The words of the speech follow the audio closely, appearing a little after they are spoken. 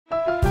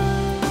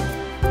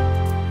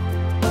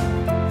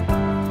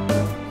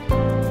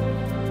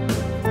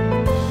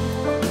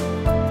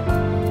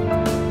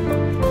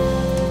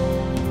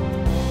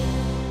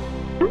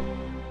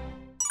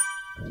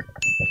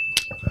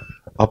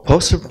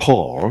Apostle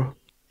Paul,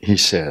 he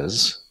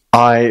says,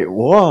 I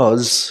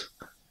was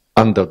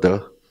under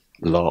the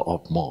law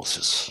of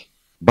Moses,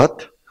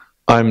 but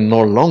I'm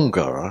no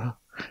longer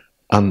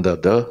under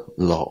the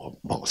law of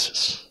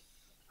Moses.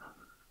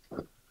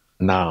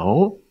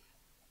 Now,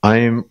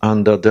 I'm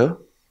under the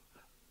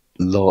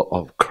law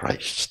of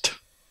Christ.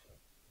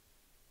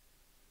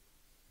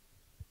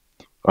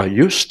 I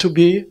used to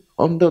be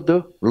under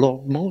the law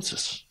of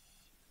Moses,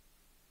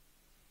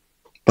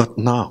 but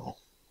now,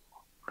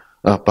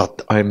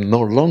 but I'm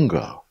no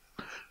longer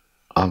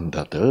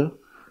under the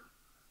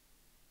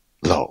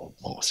law of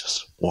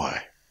Moses.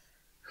 Why?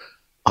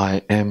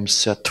 I am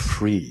set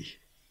free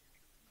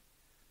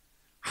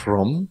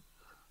from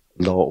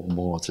law of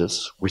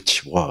Moses,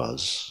 which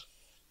was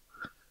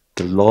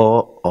the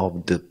law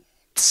of the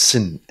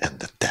sin and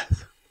the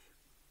death.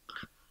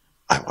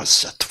 I was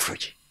set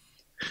free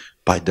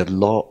by the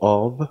law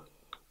of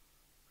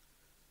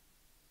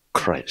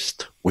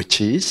Christ, which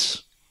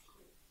is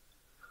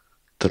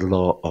the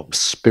law of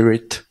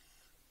spirit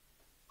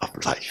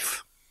of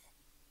life.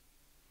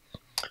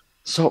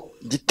 So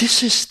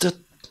this is the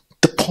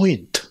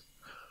point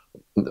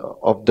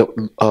of the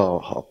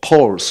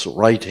Paul's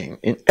writing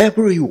in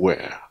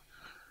everywhere.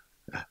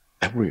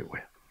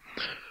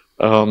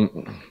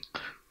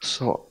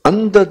 So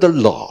under the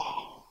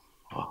law,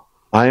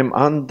 I'm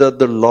under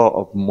the law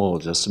of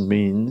Moses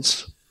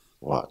means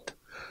what?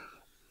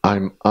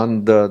 I'm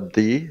under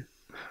the,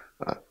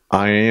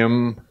 I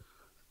am,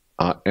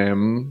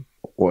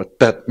 what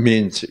that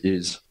means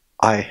is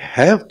I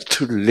have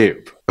to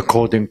live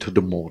according to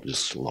the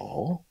Moses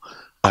law.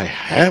 I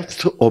have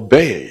to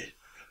obey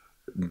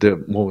the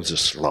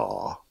Moses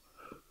law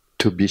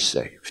to be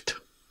saved.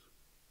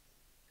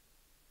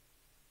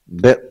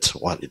 That's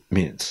what it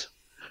means.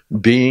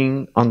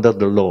 Being under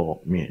the law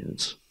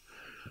means,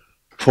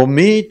 for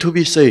me to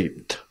be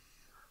saved,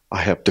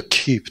 I have to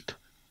keep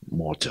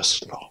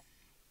Moses' law.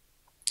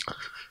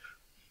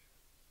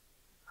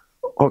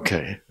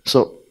 Okay,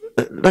 so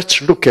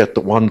let's look at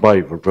one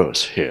Bible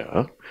verse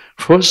here.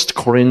 1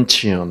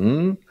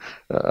 Corinthians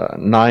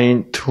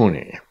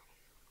 9:20.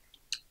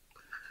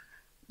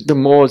 The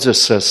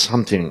Moses says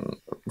something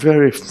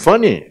very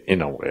funny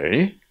in a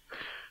way.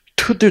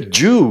 To the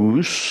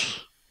Jews,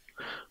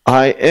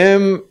 I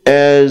am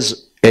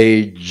as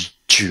a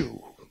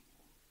Jew.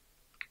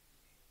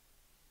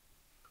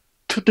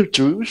 To the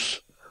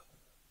Jews,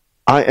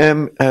 I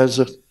am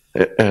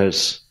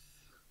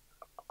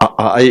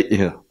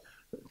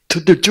to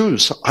the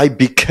Jews, I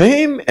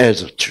became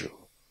as a Jew.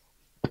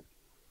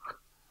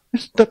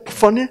 Isn't that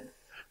funny?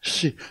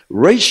 See,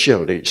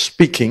 racially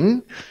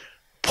speaking,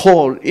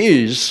 Paul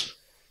is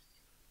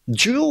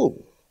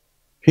Jew.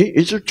 He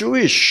is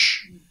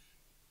Jewish.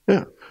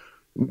 Yeah.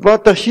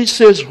 But he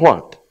says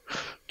what?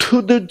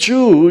 To the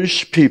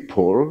Jewish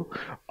people,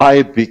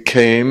 I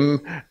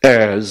became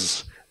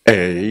as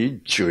a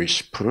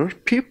Jewish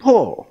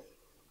people.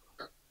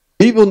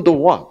 Even though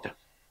what?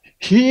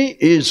 He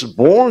is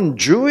born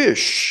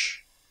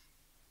Jewish.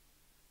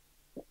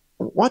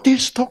 What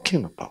is he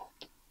talking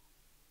about?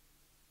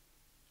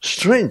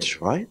 Strange,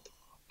 right?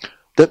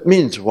 That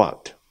means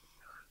what?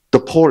 The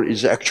Paul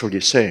is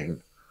actually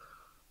saying,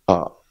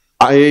 I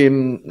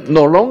am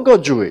no longer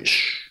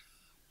Jewish.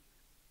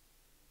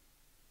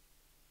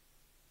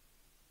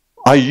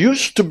 I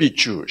used to be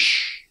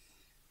Jewish.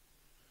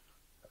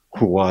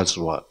 Who was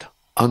what?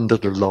 Under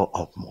the law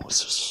of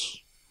Moses.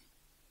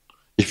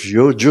 If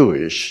you're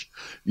Jewish,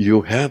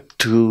 you have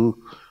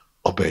to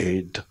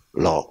obey the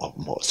law of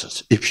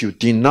Moses. If you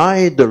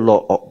deny the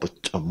law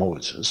of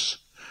Moses,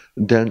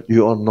 then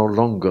you are no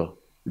longer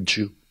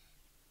Jew.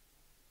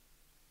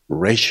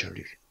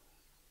 Racially.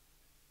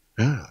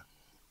 Yeah.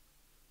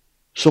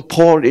 So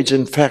Paul is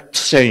in fact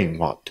saying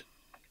what?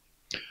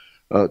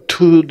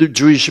 To the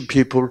Jewish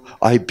people,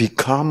 I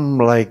become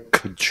like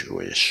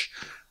Jewish.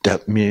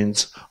 That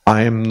means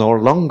I am no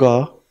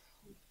longer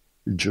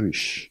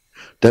Jewish.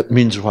 That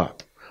means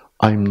what?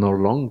 I'm no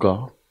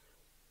longer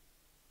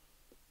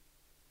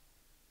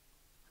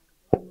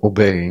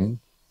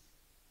obeying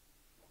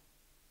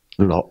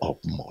the law of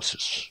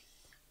Moses.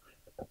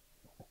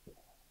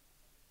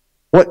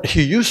 What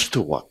he used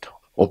to what?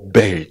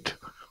 Obeyed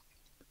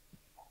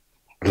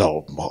law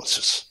of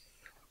Moses.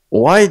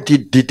 Why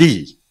did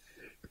he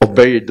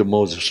obey the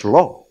Moses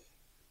law?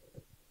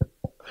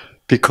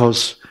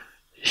 Because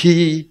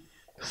he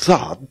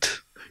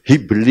thought, he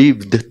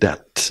believed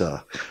that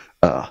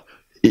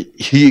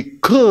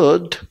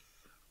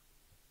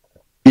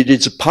it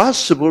is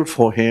possible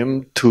for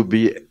him to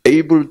be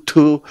able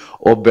to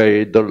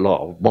obey the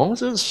law of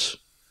Moses.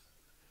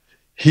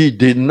 He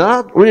did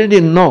not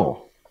really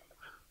know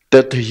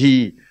that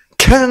he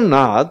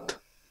cannot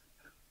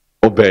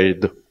obey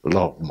the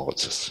law of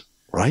Moses,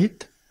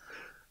 right?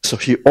 So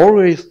he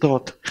always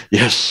thought,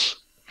 yes,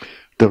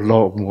 the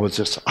law of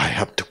Moses, I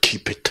have to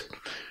keep it,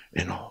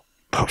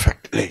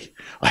 perfectly.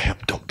 I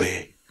have to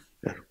obey.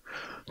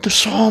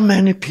 So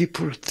many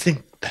people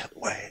think that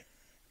way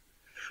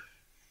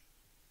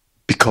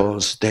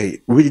because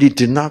they really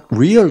did not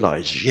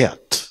realize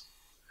yet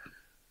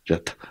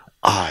that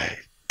I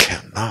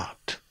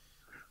cannot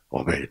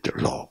obey the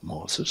law of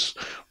Moses.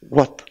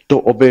 What the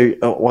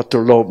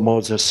law of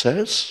Moses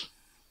says?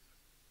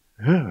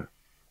 Yeah.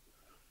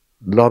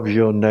 Love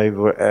your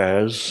neighbor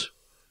as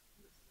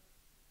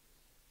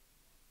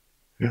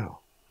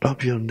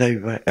love your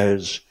neighbor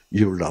as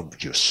you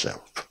love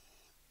yourself.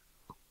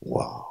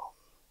 Wow.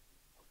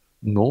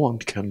 No one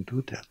can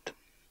do that.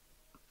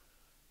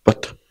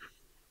 But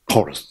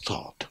Paul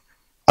thought,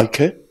 I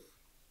can.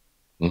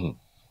 Mm-hmm.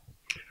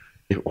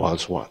 It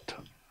was what?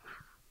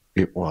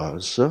 It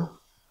was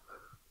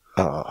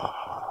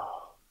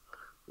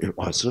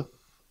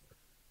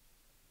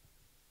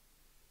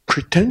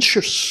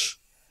pretentious.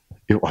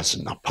 It was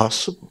not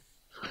possible.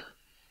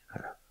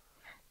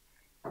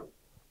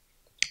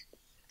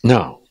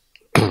 Now,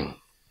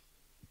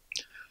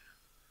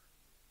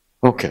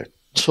 okay,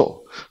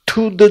 so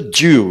to the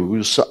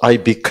Jews, I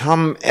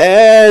become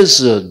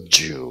as a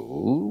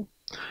Jew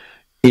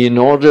in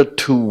order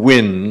to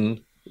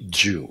win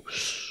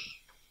Jews.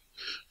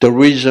 The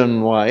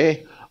reason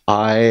why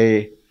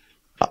I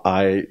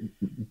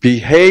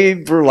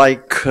behave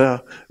like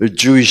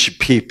Jewish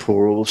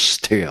people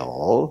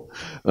still.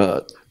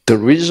 The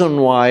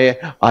reason why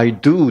I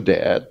do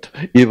that,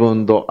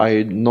 even though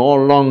I no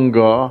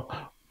longer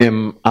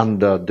am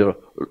under the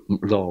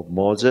law of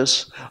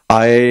Moses,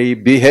 I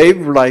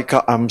behave like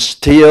I'm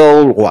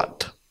still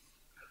what?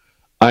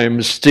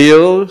 I'm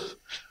still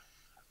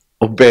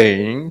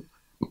obeying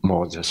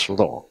Moses'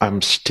 law.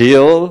 I'm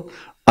still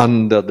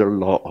under the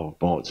law of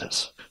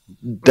Moses.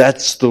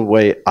 That's the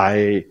way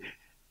I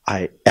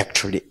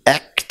actually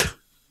act,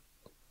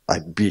 I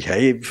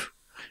behave,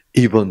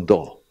 even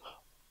though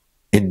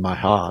in my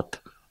heart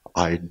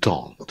I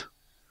don't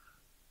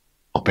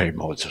obey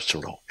Moses'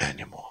 law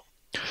anymore.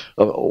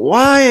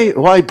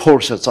 Why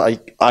Paul says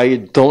I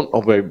don't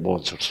obey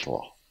Moses'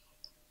 law?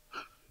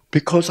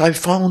 Because I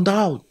found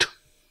out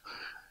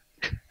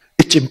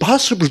it's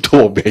impossible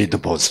to obey the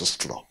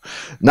Moses' law.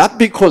 Not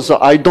because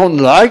I don't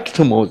like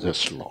the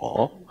Moses'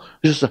 law.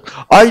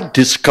 I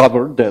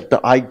discovered that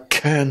I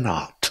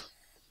cannot.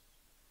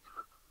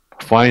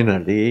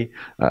 Finally,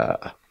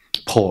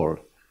 Paul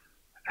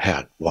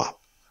had what?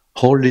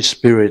 Holy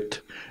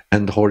Spirit,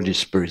 and the Holy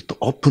Spirit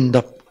opened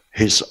up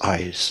his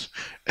eyes,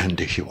 and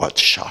he was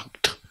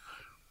shocked.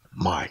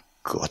 My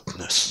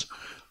goodness,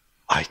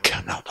 I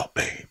cannot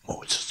obey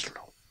Moses'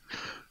 law.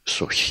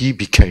 So he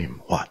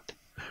became what?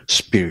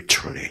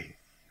 Spiritually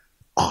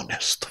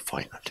honest,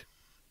 finally.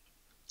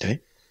 Okay?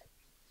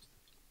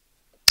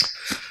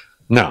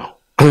 Now,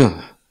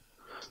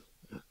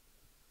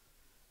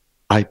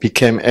 I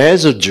became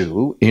as a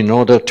Jew in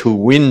order to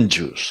win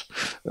Jews.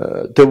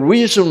 The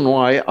reason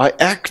why I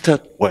act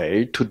that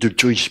way to the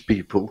Jewish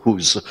people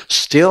who's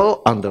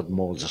still under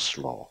Moses'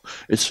 law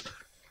is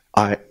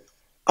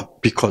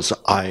because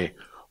I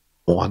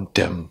want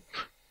to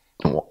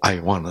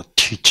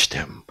teach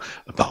them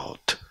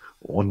about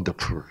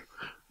wonderful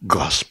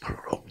gospel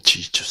of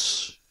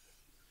Jesus.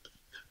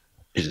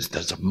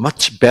 There's a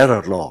much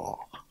better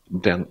law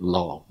than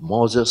law of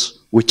Moses,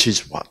 which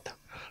is what?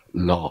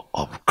 Law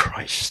of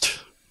Christ.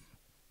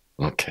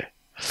 Okay.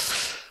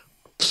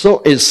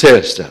 So it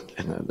says that,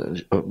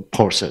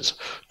 Paul says,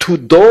 to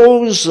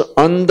those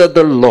under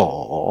the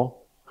law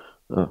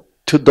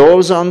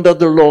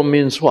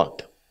means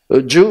what?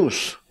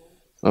 Jews,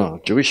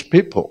 Jewish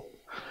people.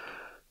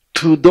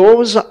 To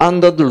those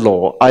under the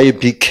law, I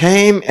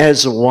became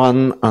as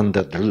one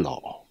under the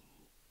law.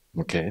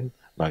 Okay,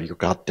 now you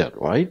got that,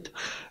 right?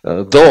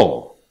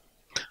 Though,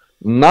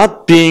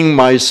 not being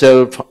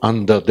myself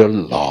under the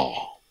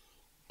law,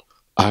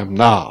 I'm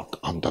not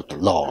under the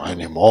law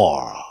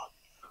anymore.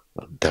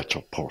 That's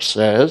what Paul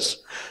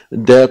says,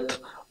 that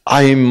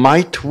I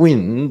might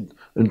win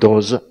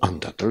those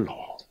under the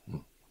law.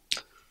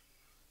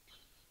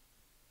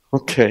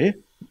 Okay,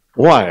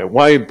 why?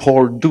 Why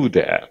Paul do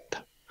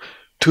that?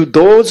 To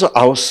those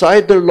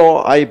outside the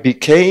law, I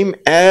became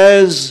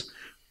as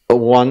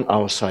one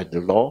outside the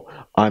law.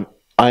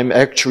 I'm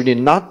actually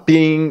not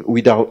being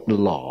without the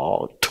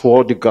law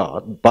toward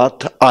God,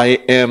 but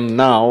I am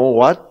now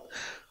what?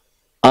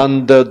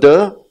 Under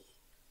the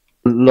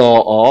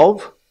law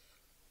of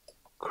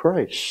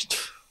Christ.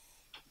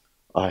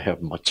 I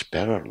have much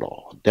better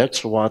law.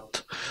 That's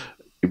what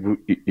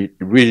it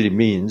really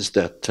means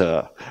that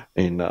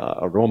in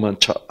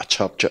Romans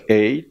chapter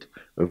 8,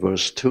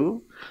 verse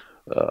 2,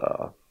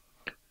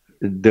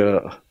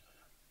 the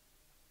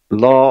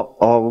law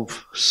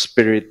of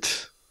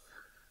spirit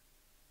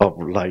of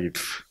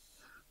life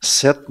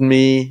set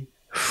me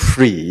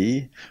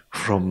free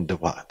from the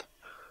what?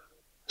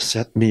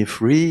 Set me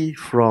free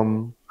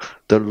from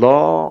the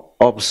law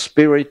of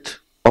spirit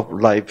of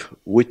life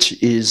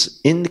which is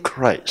in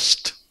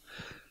Christ.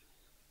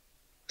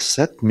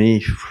 Set me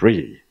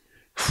free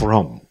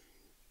from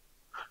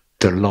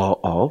the law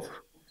of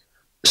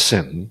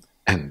sin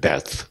and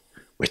death,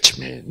 which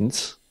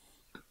means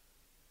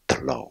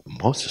the law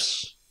of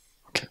Moses.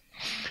 Okay.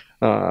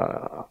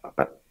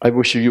 I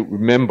wish you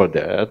remember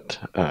that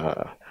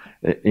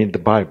in the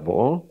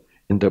Bible,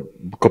 in the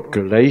book of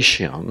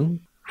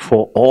Galatians,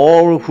 For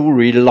all who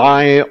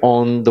rely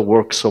on the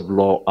works of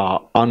law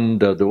are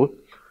under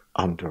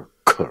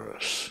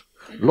curse.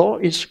 Law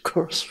is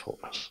curse for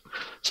us.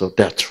 So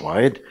that's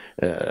why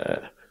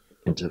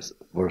in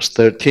verse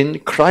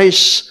 13,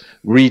 Christ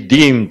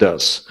redeemed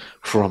us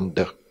from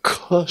the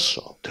curse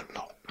of the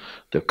law.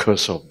 The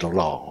curse of the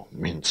law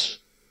means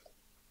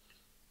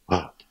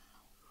what?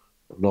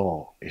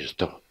 Law is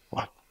the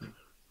what?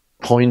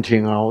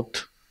 Pointing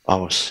out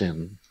our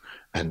sin,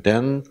 and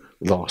then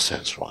law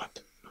says what?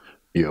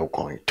 You're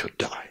going to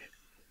die.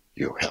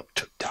 You have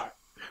to die.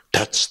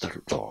 That's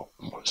the law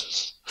of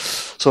Moses.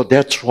 So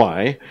that's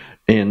why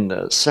in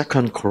 2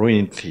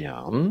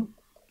 Corinthians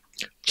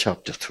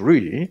chapter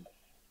 3,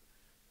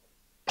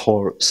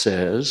 Paul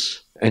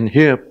says, and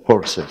here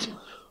Paul says,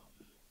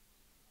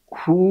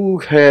 who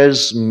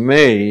has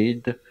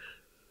made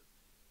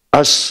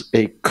us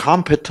a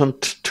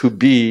competent to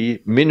be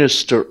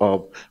minister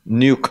of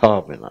new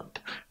covenant.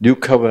 New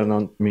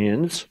covenant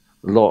means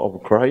law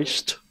of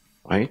Christ,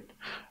 right?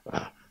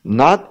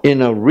 Not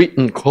in a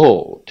written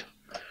code.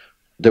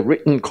 The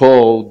written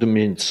code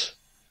means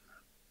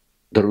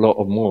the law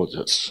of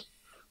Moses,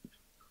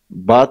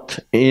 but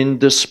in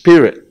the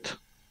Spirit.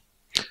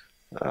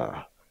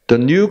 The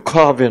new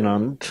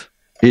covenant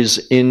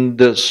is in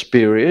the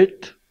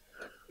Spirit.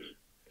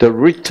 The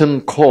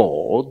written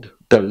code,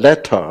 the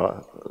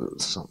letter,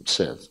 some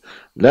says,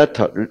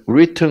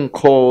 written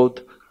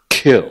code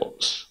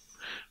kills,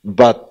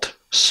 but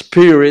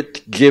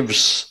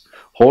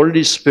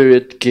Holy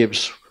Spirit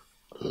gives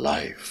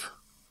life.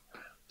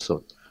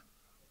 So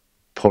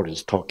Paul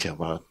is talking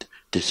about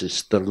this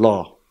is the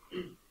law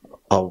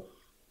of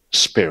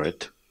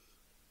Spirit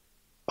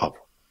of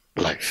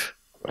life,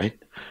 right?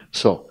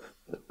 So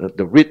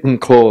the written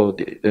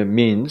code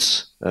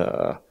means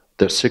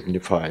that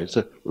signifies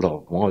the law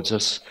of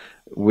Moses,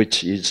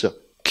 which is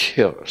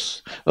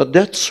kills.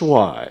 That's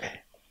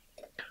why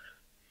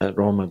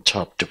Romans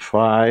chapter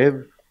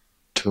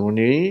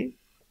 5:20,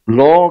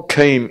 law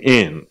came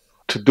in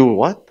to do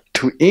what?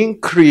 To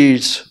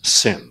increase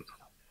sin.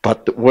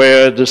 But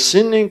where the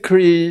sin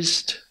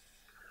increased,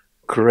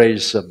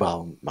 grace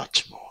abounded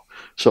much more.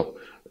 So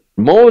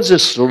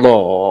Moses'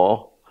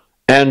 law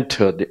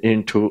entered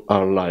into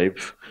our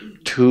life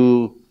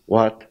to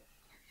what?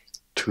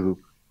 To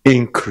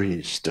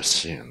increase the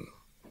sin.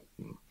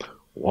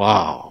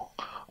 Wow.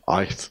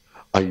 I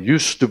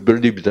used to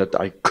believe that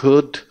I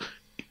could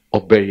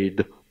obey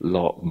the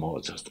law of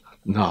Moses.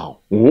 Now,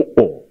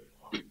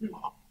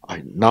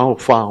 I now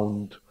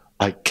found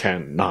I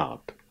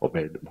cannot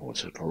obey the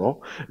Moses law.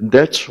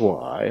 That's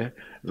why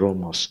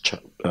Romans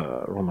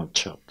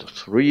chapter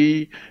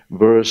 3,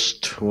 verse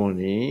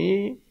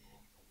 20,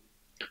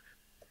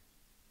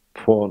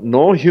 for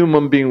no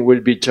human being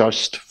will be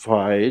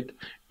justified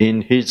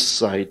in his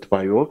sight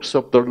by works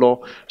of the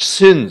law,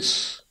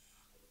 since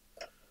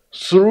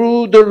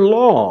through the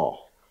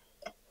law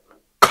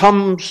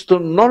comes the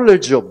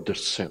knowledge of the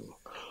sin.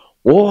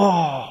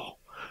 Wow!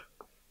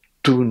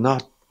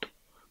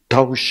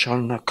 Thou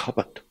shalt not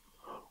covet.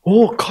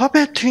 Oh,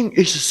 coveting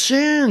is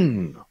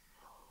sin.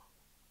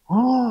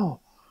 Oh,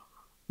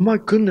 my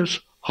goodness,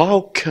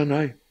 how can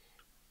I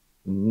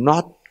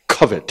not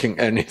coveting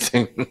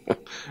anything?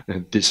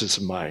 This is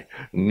my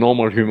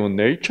normal human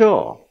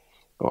nature.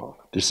 Oh,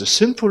 this is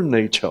sinful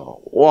nature.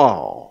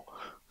 Wow.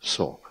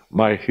 So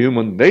my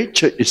human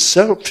nature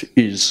itself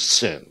is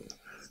sin.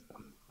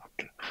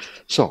 Okay.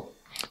 So,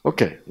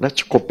 okay,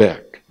 let's go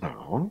back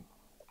now.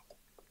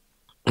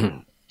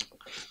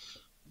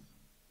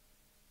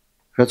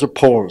 As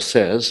Paul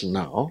says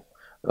now,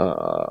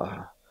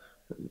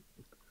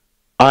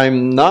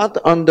 I'm not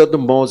under the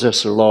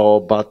Moses law,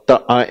 but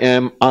I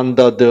am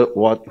under the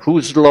what?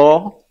 Whose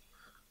law?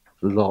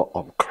 Law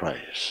of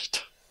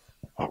Christ.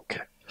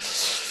 Okay.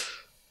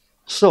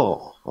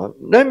 So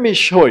let me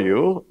show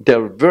you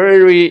the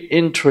very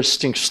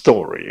interesting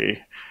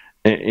story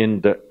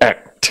in the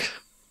Act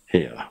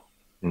here.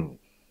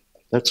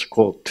 Let's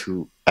go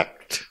to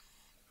Act.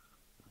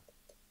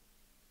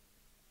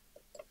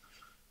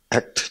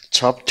 Act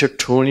chapter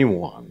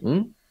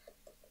 21,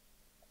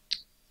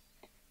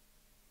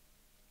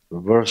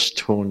 verse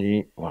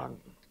 21.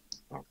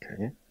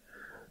 Okay.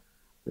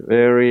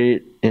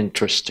 Very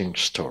interesting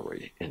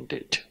story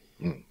indeed.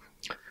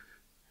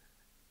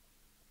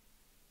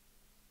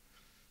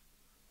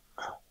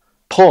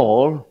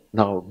 Paul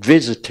now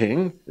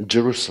visiting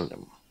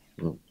Jerusalem.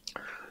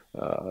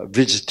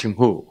 Visiting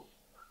who?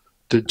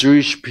 The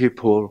Jewish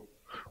people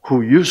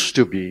who used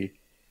to be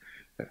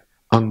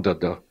under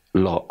the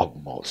law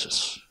of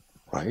Moses,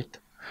 right?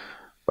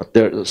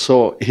 But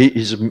so he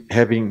is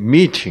having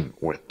meeting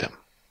with them.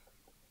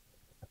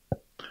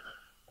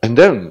 And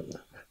then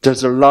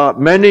there's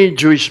many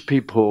Jewish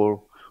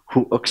people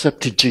who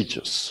accepted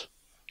Jesus,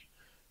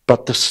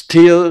 but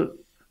still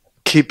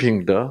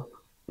keeping the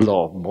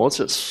law of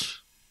Moses.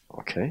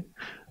 Okay,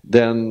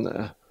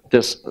 then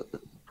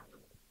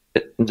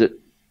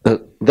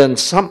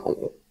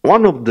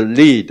one of the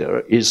leader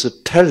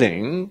is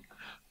telling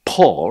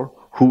Paul,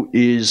 who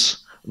is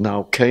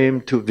now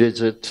came to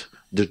visit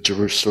the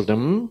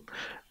Jerusalem,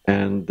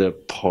 And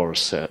Paul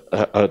said,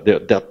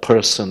 that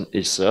person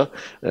is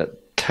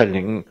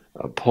telling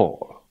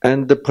Paul.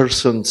 And the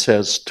person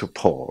says to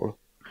Paul,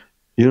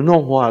 you know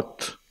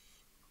what?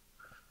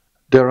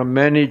 There are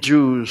many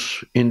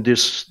Jews in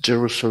this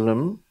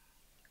Jerusalem,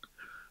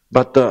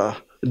 but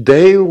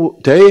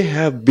they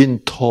have been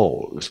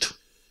told,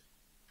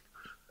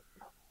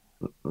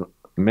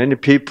 many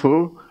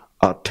people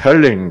are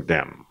telling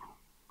them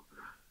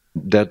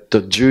that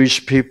the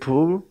Jewish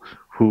people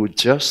who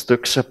just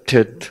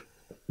accepted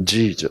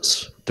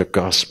Jesus, the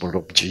gospel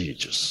of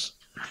Jesus,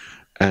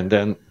 and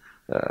then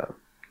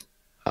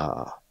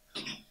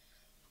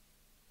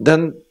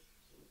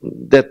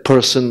that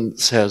person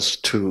says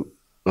to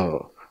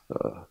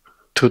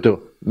the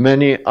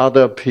many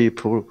other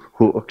people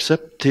who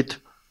accepted,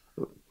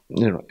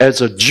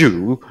 as a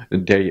Jew,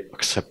 they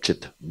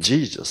accepted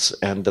Jesus,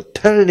 and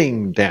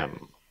telling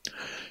them,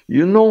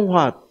 you know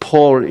what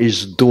Paul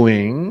is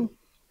doing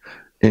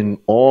in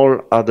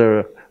all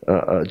other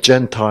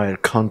Gentile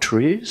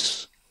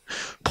countries?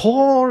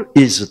 Paul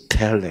is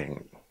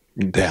telling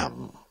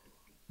them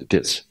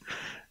this.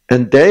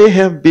 And they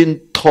have been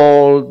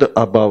told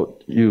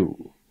about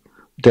you,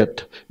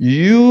 that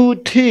you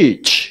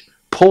teach,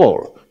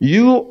 Paul,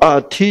 you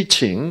are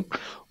teaching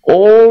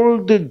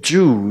all the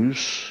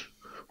Jews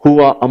who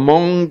are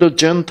among the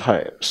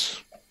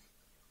Gentiles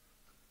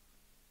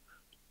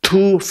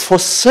to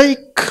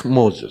forsake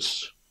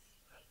Moses.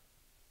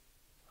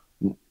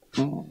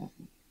 To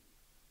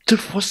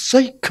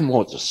forsake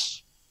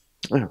Moses.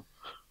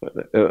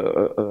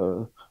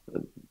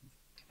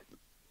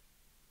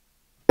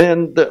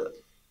 And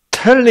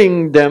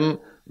telling them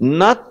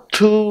not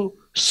to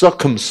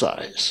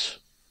circumcise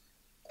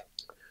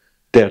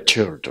their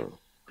children.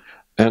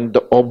 And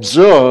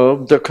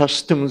observe the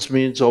customs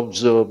means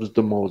observe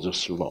the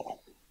Moses law.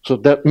 So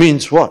that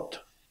means what?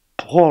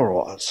 Paul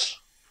was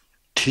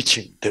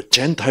teaching the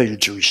Gentile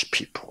Jewish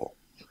people.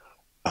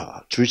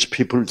 Jewish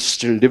people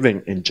still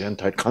living in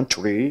Gentile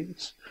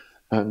countries.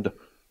 And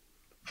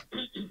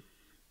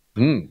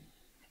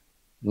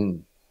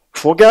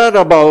forget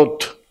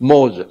about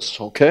Moses,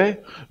 okay?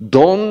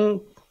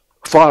 Don't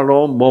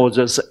follow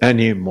Moses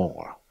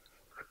anymore.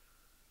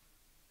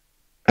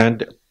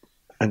 And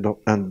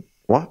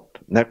what?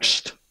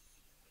 Next.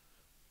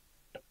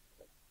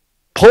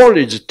 Paul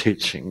is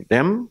teaching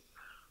them,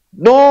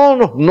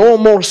 no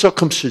more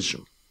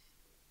circumcision.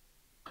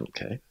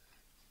 Okay?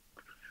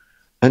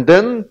 And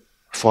then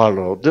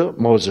follow the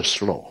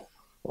Moses law.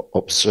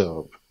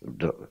 Observe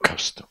the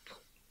custom.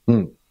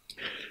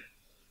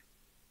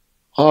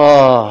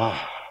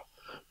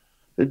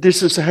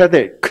 This is a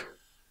headache.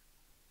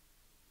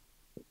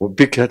 A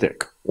big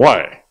headache.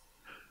 Why?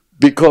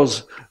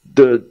 Because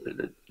the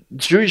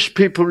Jewish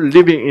people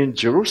living in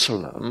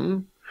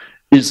Jerusalem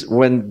is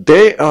when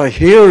they are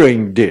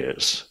hearing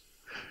this,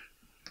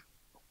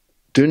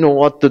 do you know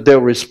what their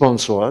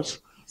response was?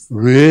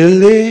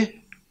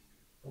 Really?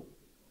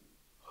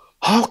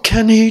 How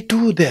can he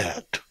do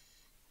that?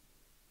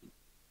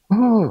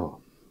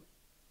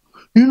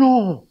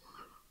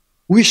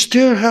 We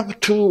still have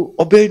to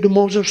obey the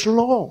Moses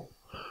law.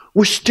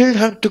 We still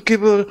have to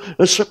give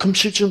a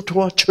circumcision to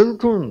our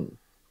children.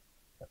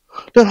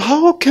 Then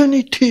how can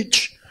he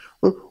teach?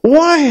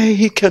 Why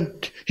he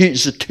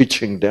is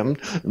teaching them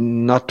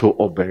not to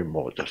obey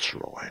Moses'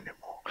 law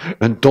anymore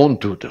and don't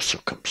do the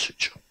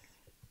circumcision?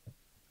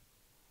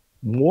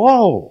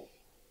 Wow!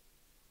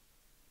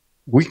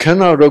 We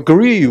cannot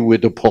agree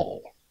with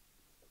Paul.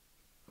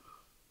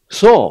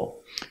 So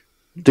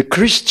the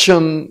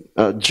Christian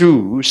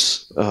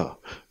Jews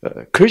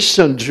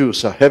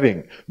are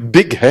having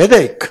big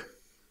headache.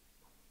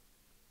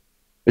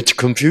 It's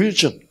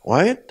confusion,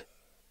 right?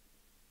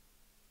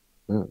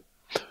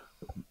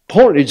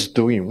 Paul is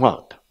doing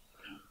what?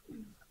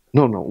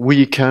 No,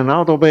 we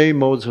cannot obey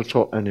Moses'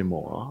 law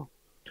anymore.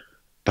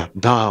 But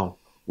now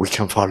we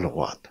can follow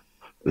what?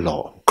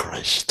 Law of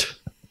Christ.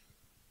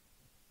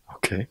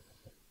 Okay?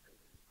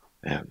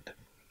 And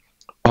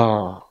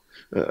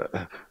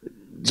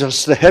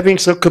just having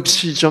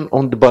circumcision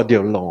on the body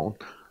alone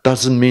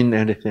doesn't mean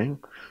anything.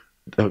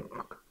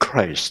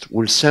 Christ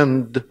will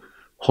send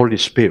Holy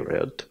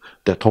Spirit.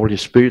 That Holy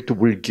Spirit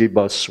will give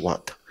us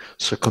what?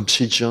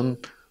 Circumcision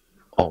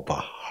of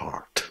our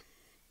heart.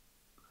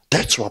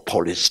 That's what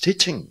Paul is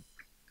teaching.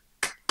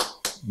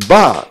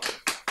 But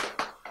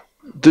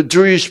the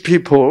Jewish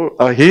people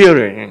are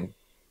hearing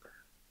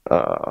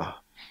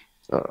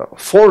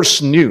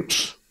false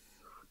news.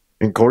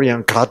 In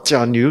Korean,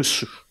 가짜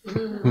news.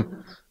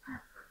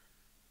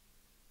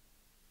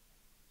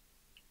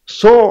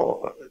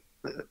 So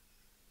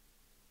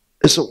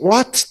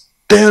what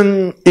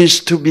then is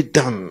to be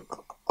done?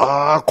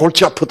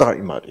 골치 아프다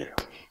이 말이에요.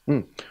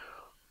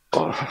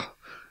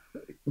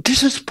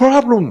 This is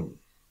problem,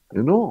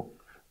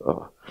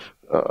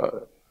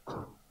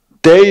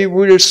 They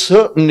will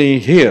certainly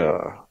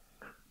hear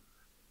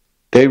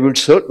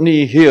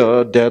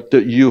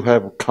that you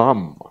have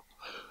come.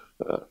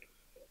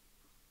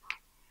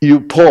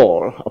 You,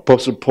 Paul,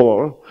 Apostle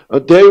Paul,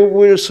 they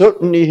will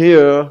certainly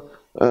hear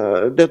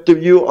that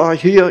you are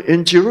here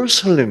in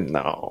Jerusalem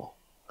now.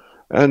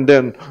 And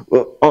then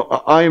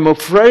I'm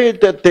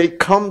afraid that they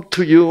come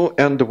to you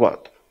and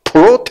what?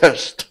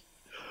 Protest.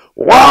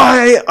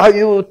 Why are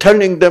you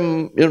telling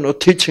them,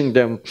 teaching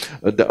them,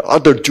 the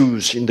other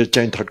Jews in the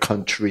Gentile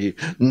country,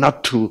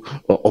 not to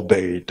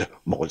obey the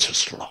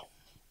Moses law?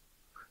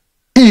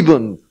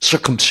 Even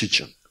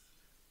circumcision,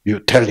 you're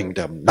telling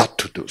them not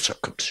to do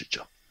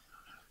circumcision.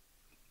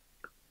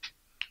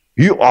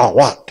 You are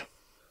what?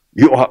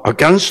 You are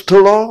against the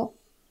law?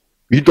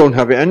 You don't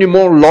have any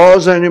more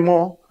laws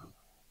anymore?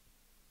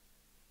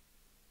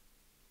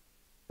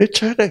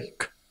 It's a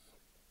headache.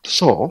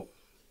 So,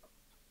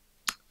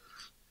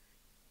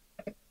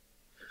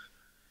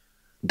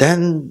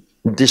 then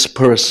this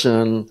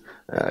person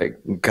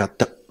got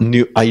the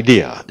new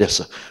idea.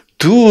 There's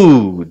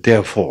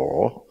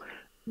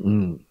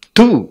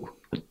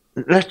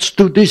let's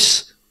do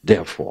this.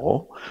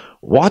 Therefore,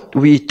 what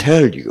we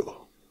tell you,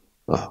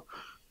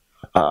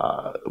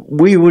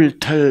 we will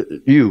tell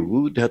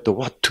you that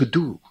what to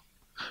do,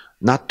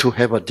 not to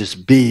have this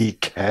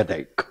big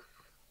headache,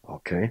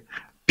 okay,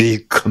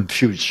 big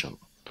confusion.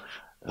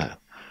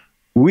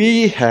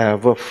 We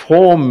have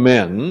 4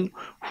 men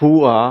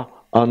who are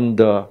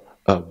under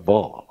a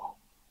vow.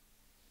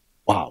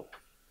 Wow.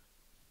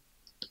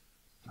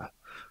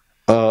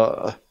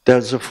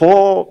 There's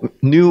 4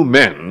 new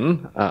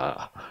men,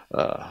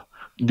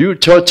 new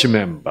church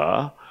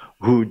member,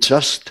 who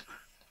just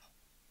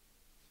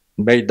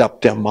made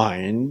up their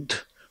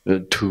mind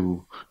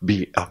to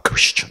be a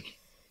Christian.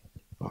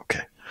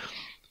 Okay.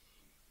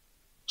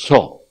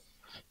 So,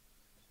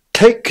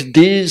 take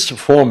these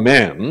 4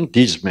 men,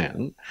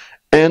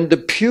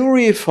 and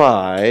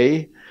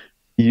purify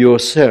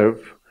yourself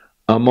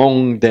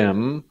among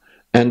them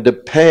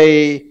and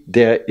pay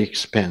their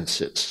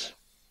expenses.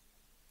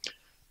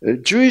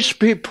 Jewish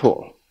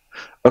people,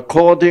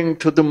 according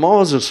to the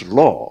Moses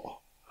law,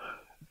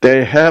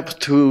 they have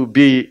to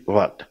be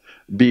what?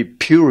 Be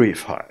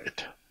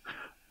purified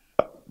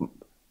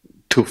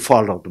to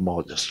follow the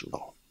Moses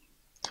law.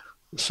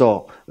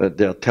 So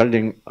they're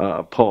telling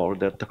Paul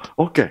that,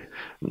 okay,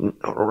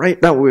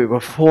 right now we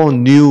have 4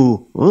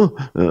 new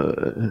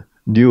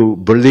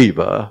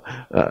believer,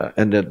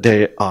 and that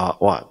they are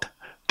what?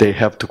 They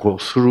have to go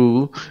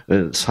through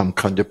some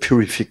kind of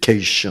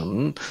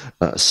purification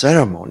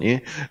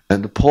ceremony.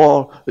 And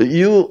Paul,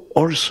 you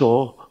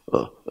also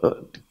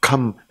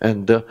come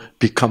and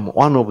become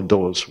one of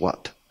those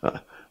what?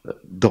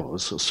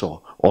 Those,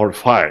 so all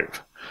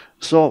 5.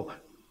 So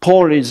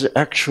Paul is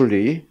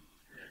actually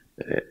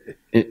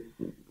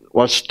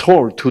was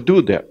told to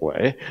do that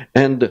way.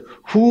 And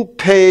who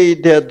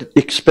paid their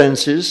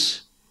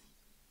expenses?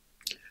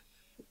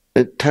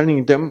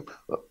 Telling them,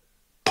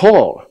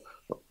 Paul,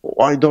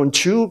 why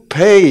don't you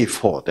pay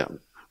for them?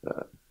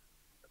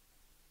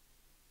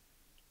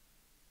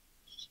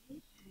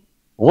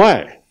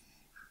 Why?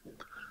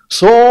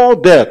 So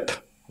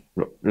that,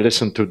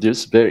 listen to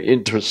this, very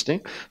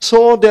interesting,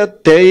 so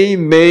that they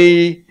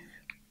may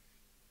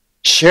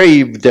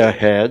shave their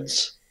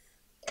heads.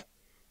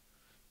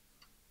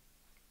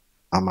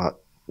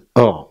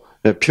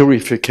 The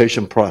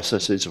purification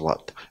process is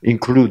what?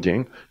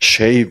 Including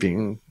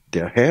shaving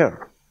their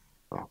hair.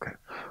 Okay.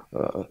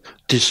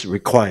 This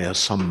requires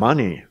some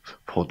money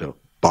for the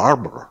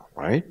barber,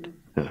 right?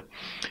 Yeah.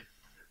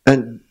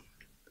 And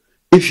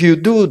if you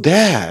do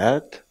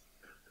that,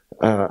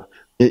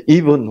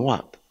 even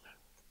what?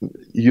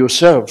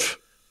 Yourself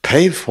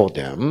pay for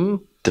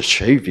them, the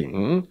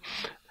shaving,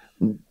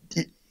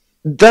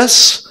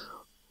 thus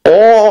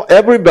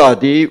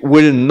everybody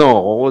will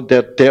know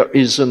that there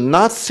is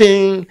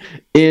nothing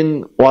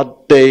in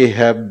what they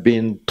have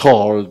been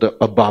told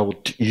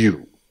about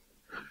you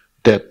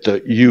that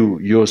you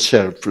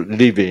yourself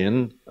live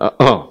in.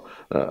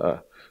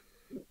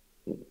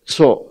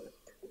 So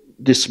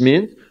this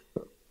means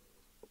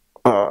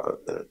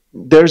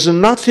there's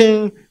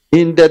nothing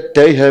in that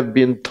they have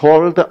been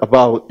told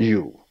about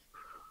you.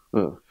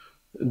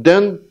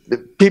 Then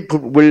people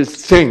will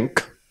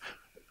think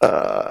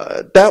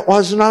that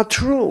was not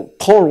true.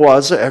 Paul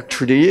was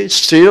actually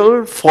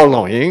still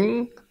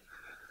following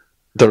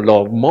the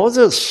law of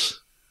Moses.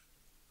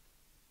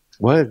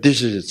 Well,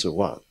 this is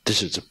what?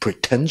 This is a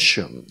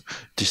pretension.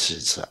 This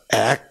is an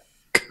act,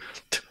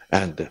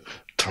 and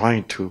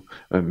trying to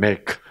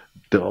make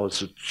those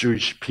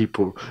Jewish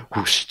people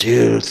who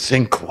still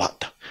think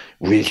what?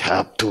 We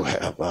have to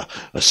have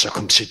a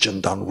circumcision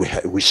done.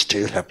 We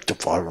still have to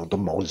follow the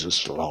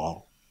Moses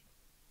law.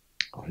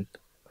 Right?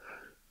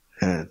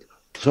 And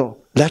so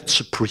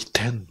let's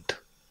pretend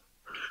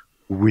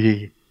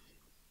we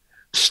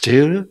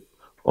still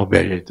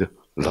obey the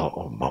law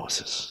of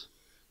Moses.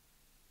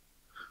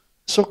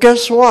 So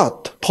guess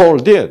what Paul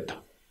did?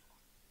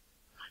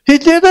 He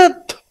did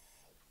it.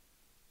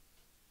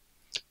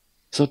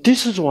 So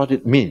this is what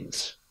it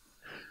means.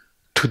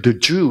 To the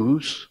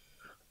Jews,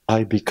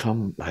 I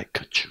become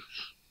like a Jew,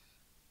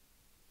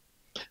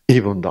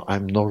 even though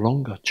I'm no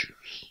longer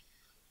Jews.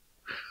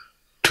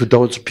 To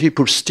those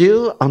people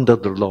still under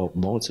the law of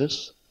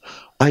Moses,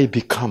 I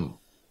become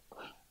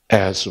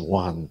as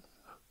one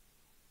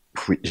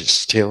who is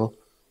still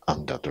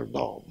under the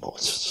law of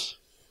Moses.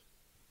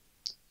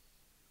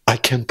 I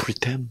can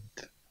pretend.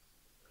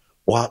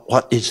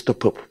 What is the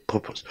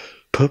purpose?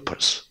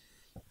 Purpose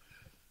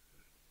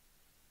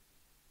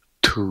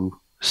to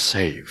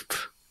save,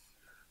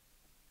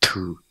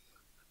 to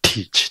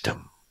teach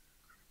them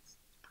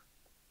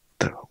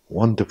the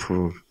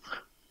wonderful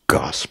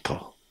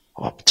gospel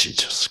of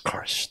Jesus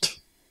Christ.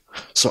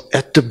 So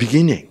at the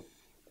beginning,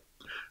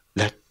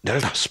 let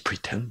us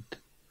pretend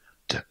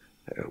that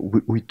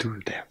we do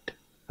that.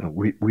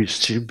 We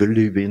still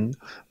believe in,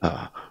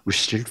 we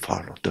still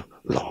follow the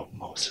law of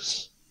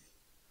Moses.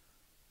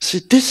 See,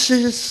 this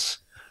is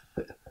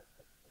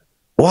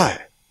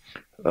why,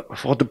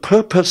 for the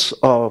purpose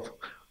of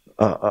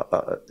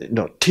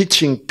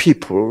teaching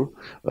people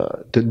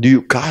the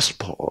new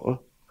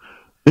gospel.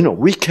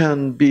 We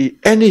can be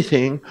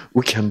anything,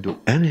 we can do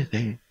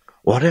anything,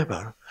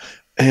 whatever,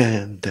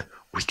 and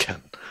we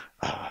can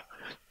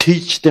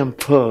teach them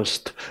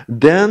first,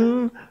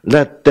 then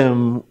let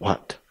them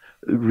what?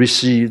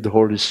 Receive the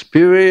Holy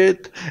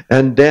Spirit,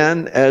 and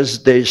then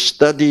as they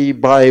study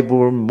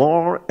Bible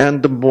more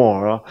and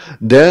more,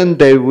 then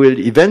they will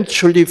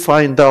eventually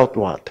find out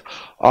what?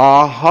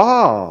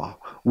 Aha!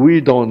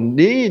 We don't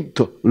need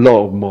the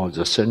law of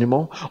Moses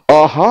anymore.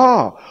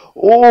 Aha!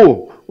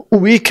 Oh,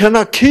 we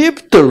cannot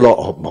keep the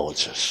law of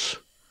Moses.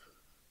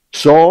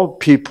 So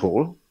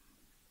people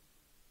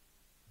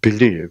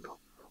believe,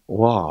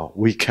 wow,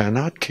 we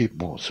cannot keep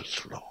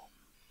Moses' law.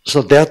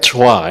 So that's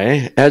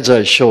why, as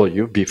I showed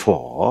you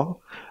before,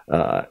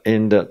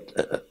 in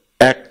the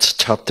Acts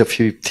chapter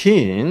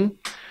 15,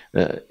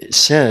 it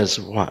says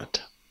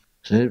what?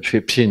 Act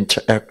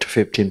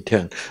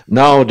 15:10.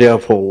 Now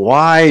therefore,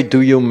 why do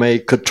you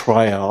make a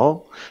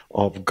trial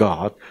of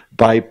God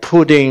by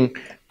putting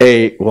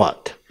a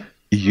what?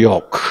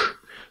 Yoke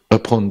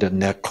upon the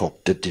neck of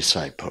the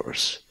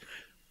disciples,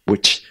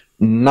 which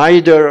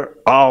neither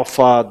our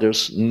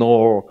fathers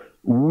nor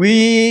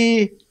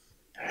we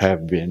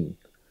have been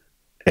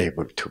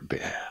able to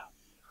bear.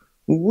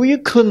 We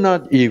could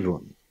not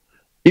even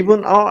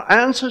our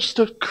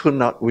ancestors could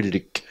not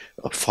really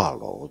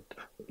follow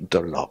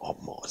the law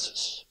of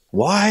Moses.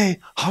 Why?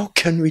 How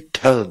can we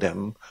tell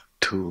them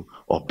to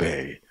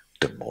obey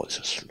the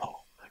Moses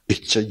law?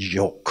 It's a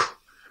yoke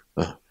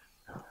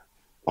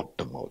of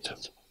the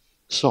Moses.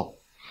 So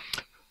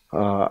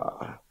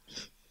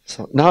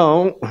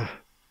now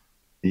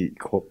we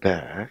go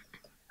back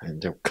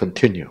and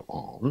continue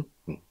on.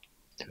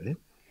 Okay.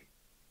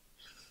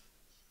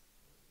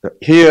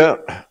 Here,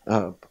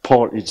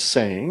 Paul is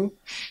saying,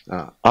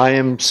 I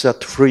am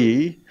set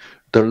free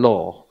the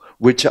law,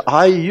 which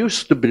I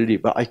used to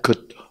believe I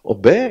could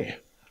obey.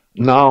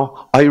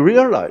 Now I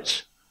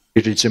realize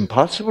it is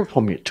impossible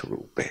for me to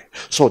obey.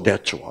 So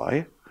that's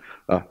why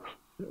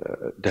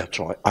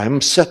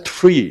I'm set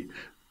free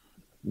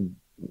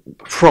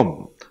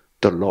from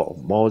the law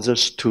of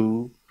Moses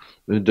to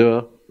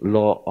the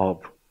law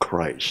of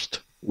Christ,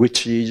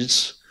 which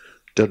is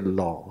the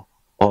law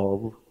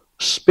of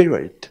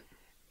Spirit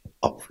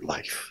of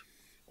life.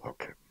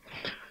 Okay.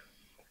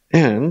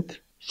 And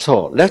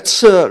so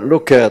let's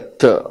look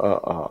at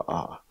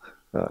a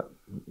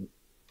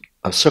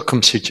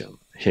circumcision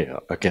here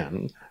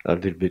again, a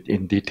little bit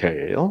in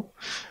detail.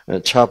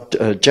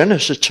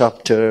 Genesis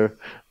chapter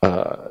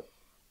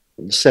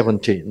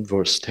 17,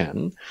 verse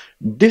 10.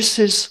 This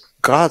is,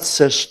 God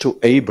says to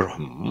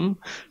Abraham,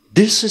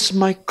 this is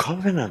my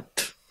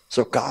covenant.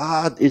 So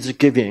God is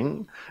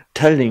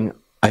telling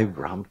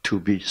Abraham to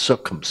be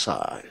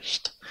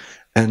circumcised.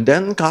 And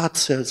then God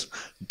says,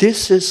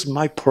 this is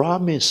my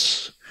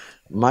promise,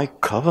 my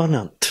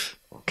covenant.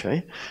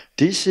 Okay?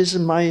 This is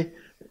my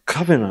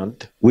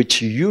covenant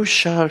which you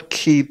shall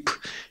keep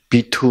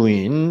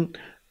between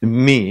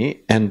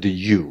me and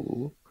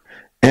you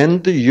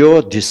and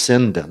your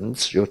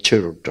descendants, your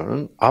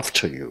children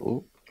after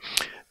you.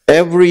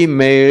 Every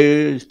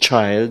male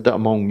child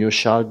among you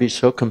shall be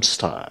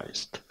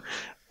circumcised.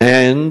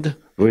 And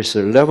verse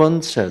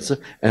 11 says,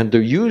 and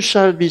you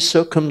shall be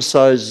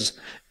circumcised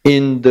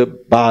in the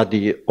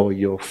body of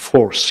your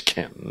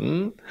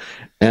foreskin,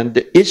 and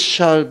it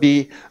shall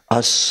be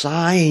a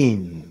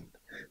sign.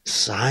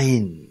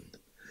 Sign.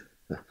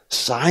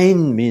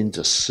 Sign means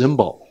a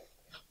symbol.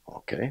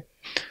 Okay?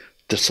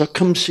 The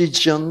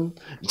circumcision,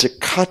 the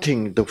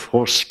cutting the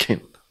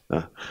foreskin,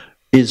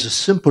 is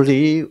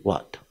simply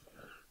what?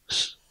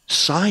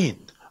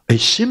 Sign, a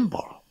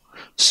symbol.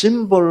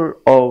 Symbol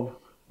of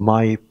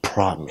my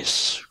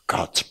promise,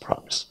 God's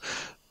promise.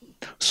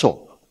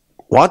 So,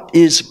 what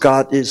is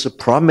God is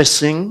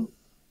promising?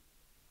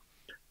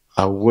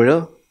 I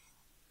will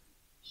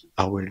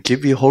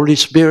give you Holy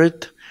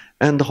Spirit,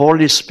 and the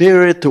Holy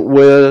Spirit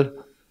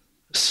will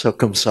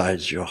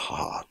circumcise your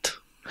heart.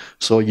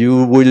 So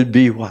you will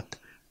be what?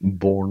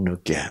 Born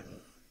again.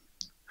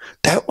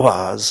 That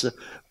was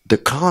the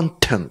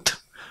content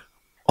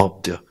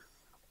of the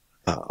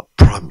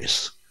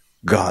promise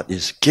God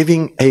is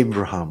giving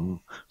Abraham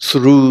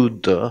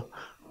through the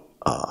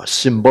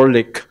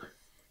symbolic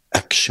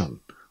action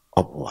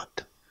of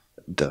what?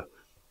 The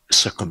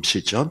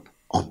circumcision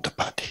on the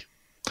body.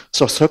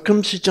 So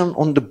circumcision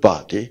on the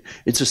body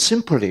is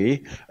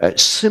simply a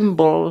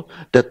symbol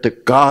that the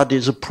God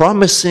is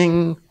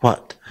promising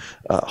what?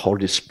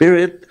 Holy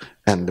Spirit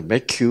and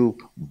make you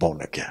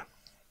born again.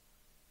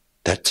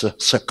 That's a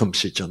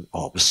circumcision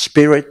of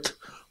spirit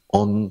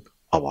on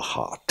our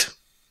heart.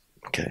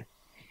 Okay.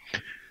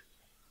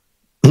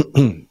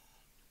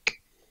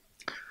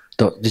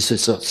 This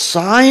is a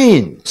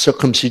sign.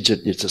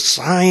 Circumcision is a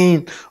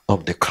sign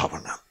of the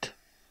covenant.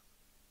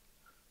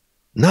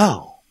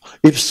 Now,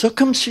 if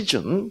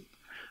circumcision,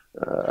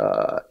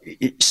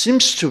 it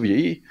seems to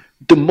be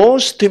the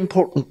most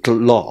important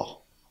law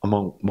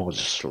among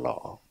Moses'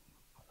 law.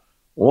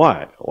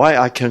 Why? Why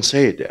I can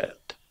say that?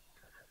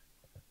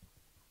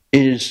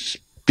 Is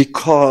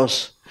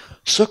because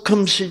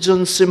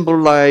circumcision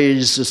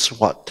symbolizes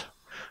what?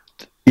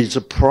 Is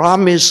a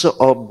promise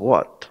of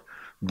what?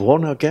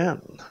 Born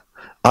again.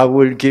 I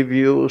will give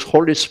you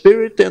Holy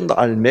Spirit and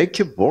I'll make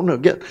you born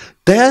again.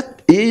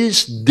 That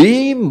is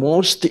the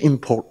most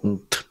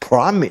important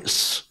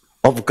promise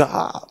of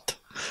God.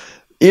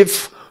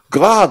 If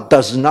God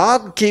does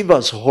not give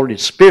us Holy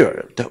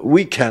Spirit,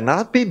 we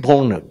cannot be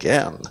born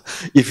again.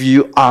 If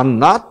you are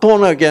not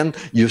born again,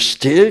 you're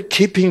still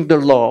keeping the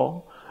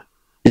law.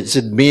 Does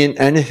it mean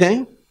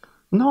anything?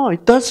 No,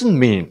 it doesn't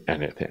mean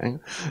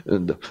anything.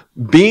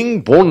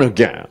 Being born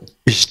again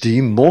is the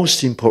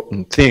most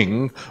important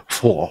thing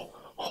for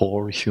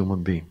whole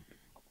human being.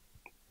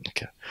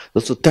 Okay,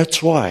 so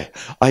that's why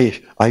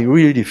I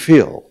really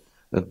feel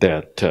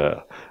that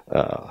the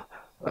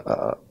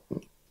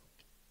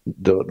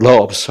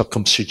law of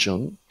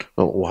circumcision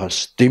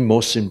was the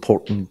most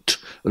important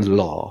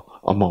law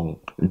among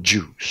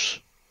Jews,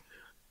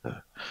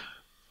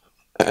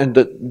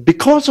 and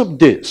because of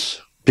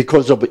this,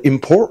 because of the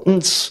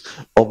importance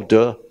of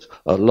the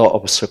law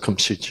of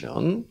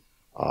circumcision,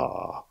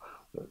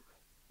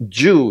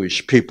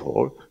 Jewish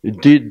people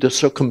did the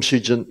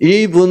circumcision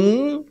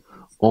even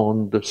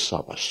on the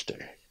Sabbath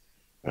day.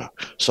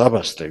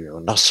 Sabbath day, you're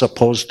not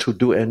supposed to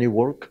do any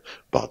work,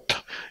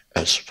 but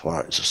as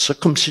far as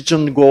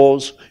circumcision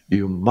goes,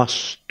 you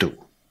must do,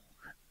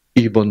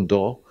 even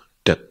though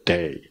that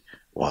day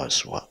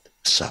was what?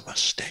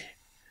 Sabbath day.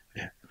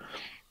 Yeah.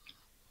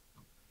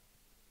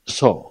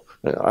 So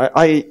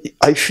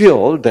I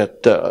feel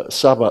that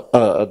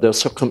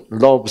the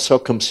law of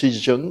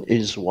circumcision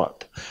is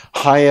what?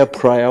 Higher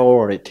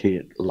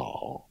priority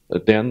law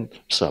than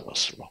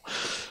Sabbath law.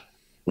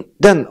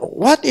 Then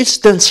what is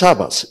then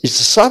Sabbath? Is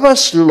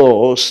Sabbath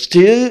law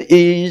still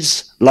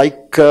is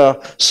like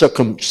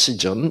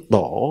circumcision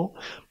law,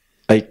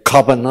 a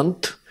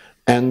covenant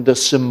and a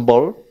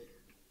symbol?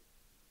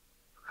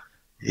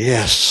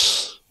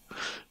 Yes.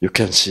 You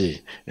can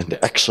see in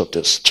the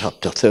Exodus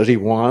chapter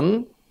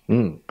 31,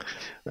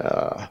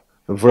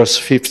 verse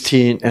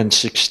 15 and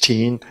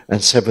 16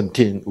 and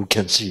 17, we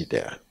can see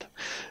that.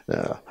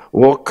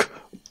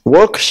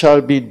 Work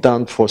shall be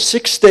done for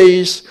 6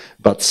 days,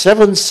 but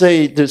 7th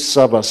day the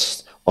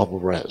Sabbath of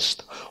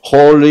rest,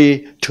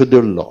 holy to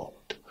the Lord.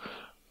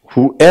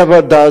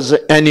 Whoever does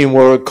any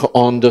work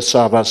on the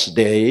Sabbath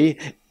day,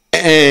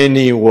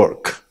 any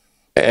work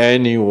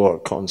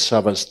on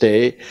Sabbath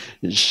day,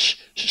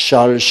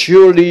 shall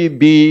surely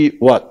be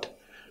what?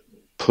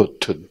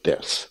 Put to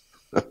death.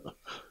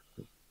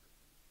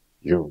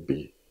 You'll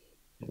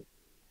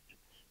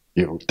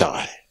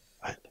die.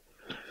 Right?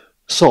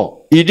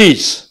 So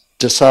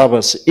the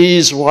Sabbath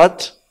is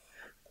what?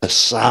 A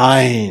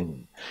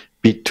sign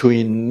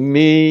between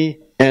me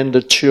and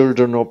the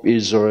children of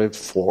Israel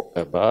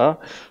forever.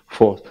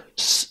 For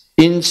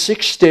in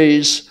 6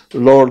 days,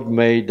 Lord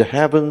made the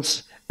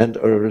heavens and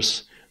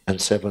earth, and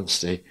 7th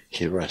day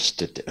he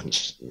rested, and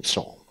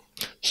so on.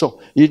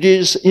 So it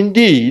is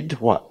indeed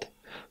what?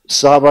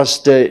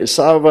 Sabbath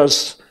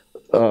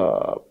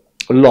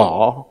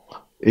law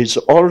is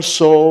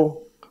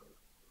also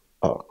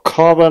a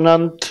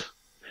covenant,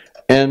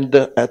 and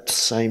at the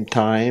same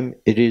time,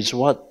 it is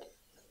what?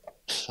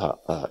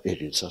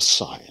 It is a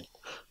sign.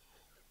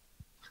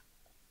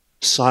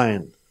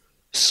 Sign.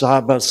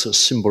 Sabbath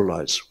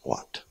symbolizes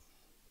what?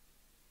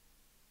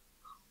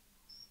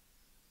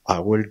 I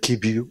will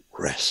give you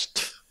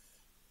rest.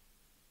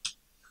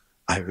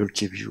 I will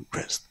give you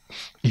rest.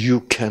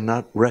 You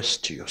cannot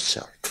rest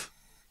yourself.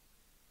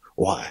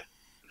 Why?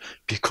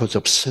 Because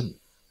of sin.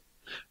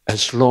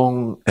 As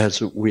long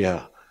as we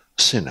are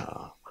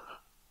sinner,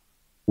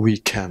 we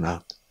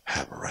cannot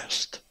have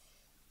rest.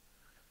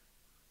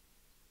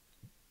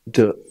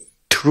 The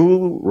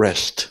true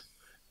rest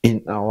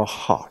in our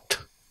heart,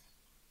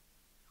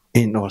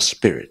 in our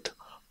spirit,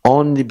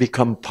 only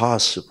become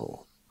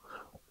possible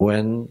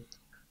when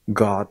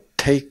God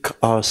take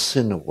our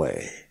sin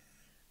away.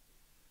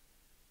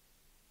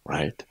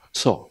 Right?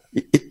 So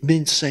it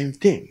means same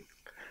thing.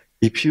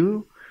 If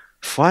you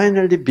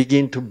finally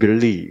begin to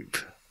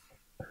believe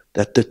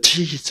that the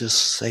Jesus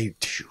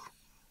saved you,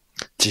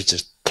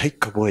 Jesus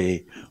take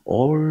away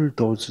all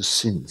those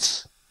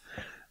sins,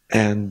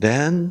 and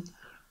then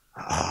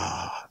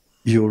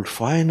you'll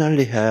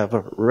finally have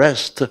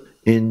rest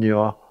in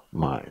your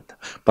mind.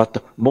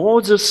 But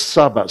Moses'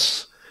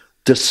 Sabbath,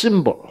 the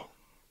symbol,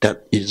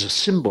 that is a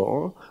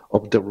symbol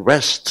of the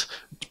rest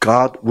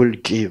God will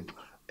give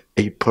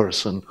a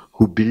person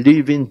who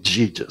believes in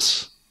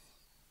Jesus,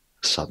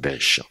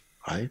 salvation,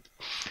 right?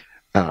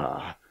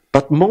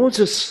 But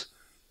Moses,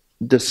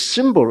 the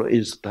symbol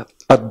is that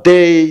a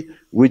day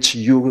which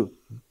you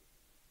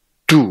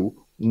do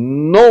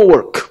no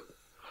work,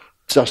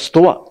 just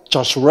what?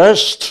 Just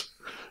rest.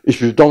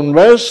 If you don't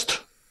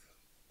rest,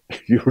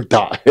 you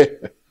die.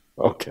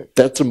 Okay,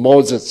 that's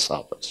Moses'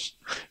 Sabbath.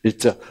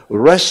 It's a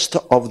rest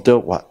of the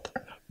what?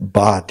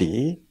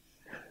 Body.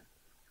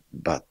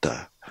 But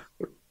the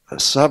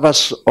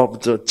Sabbath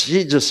of the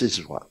Jesus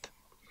is what?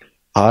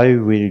 I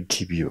will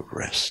give you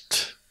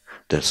rest.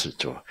 That's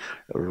the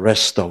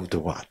rest of the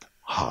what?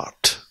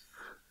 Heart.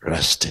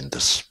 Rest in the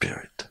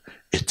spirit.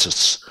 It's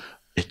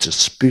a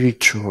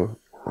spiritual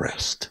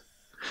rest.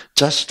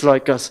 Just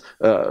like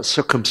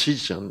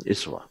circumcision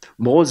is what?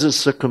 Moses'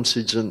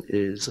 circumcision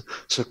is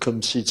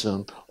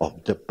circumcision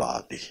of the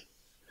body.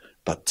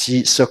 But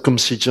the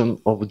circumcision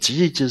of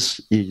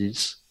Jesus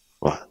is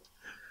what?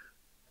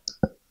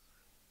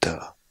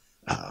 The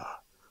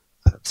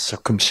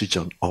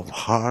circumcision of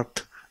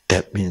heart.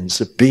 That means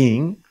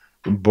being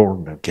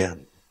born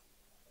again.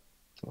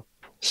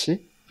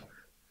 See?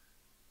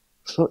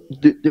 So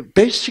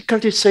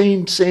basically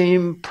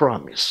same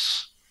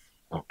promise.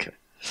 Okay.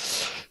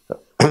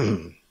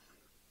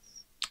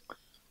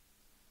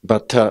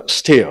 But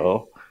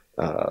still,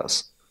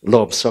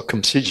 love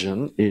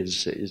circumcision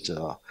is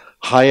a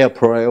higher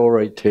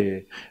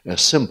priority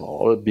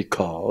symbol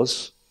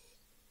because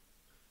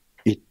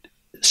it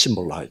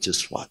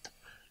symbolizes what?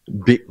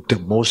 The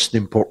most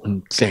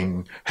important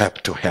thing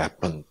have to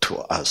happen to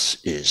us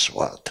is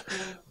what?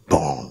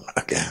 Born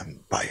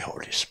again by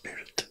Holy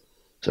Spirit.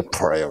 The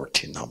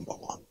priority number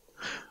one.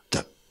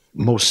 The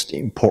most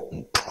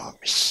important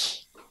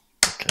promise.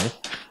 Okay?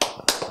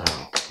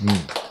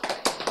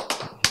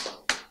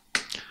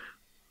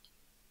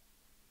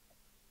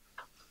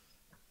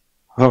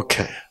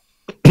 Okay.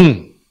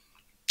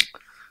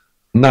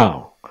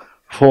 Now,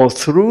 for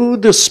through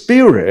the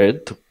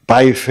Spirit,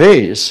 by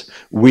faith,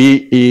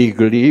 we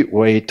eagerly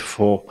wait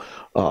for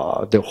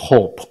the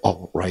hope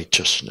of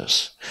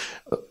righteousness.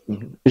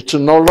 It's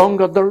no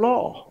longer the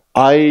law.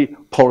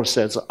 Paul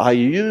says, I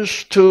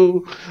used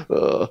to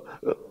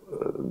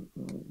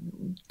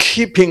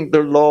keeping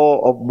the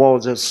law of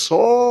Moses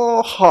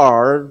so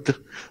hard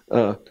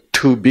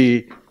to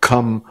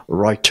become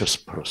righteous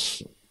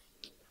person.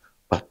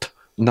 But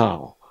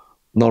now,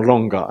 no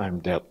longer I'm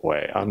that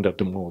way under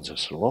the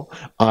Moses law.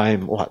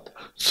 I'm what?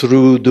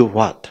 Through the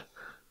what?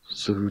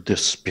 Through the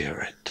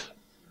Spirit.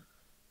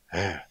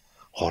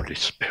 Holy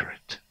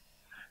Spirit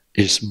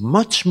is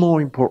much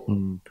more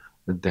important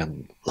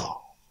than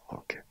law.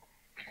 Okay.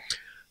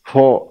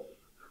 For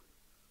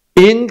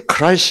in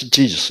Christ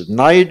Jesus,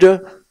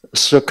 neither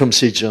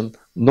circumcision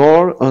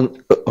nor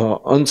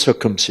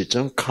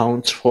uncircumcision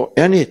counts for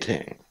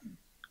anything.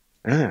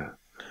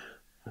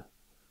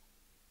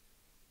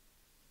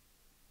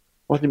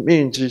 What it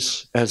means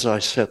is, as I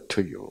said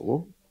to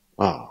you,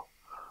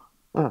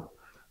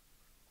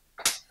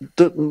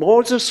 the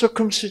Moses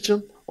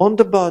circumcision on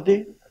the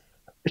body,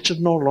 it's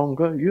no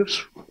longer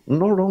useful,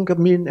 no longer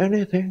mean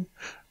anything,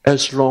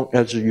 as long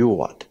as you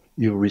what?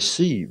 You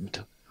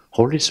received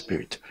Holy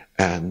Spirit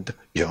and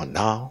you're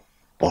now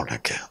born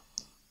again.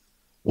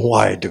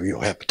 Why do you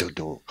have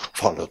to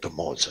follow the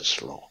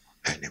Moses law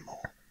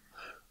anymore?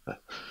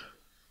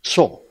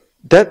 So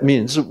that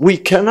means we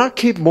cannot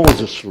keep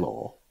Moses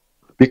law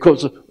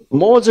because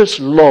Moses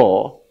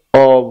law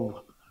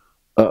of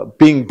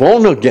being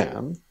born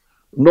again,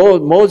 no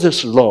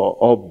Moses law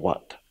of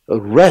what?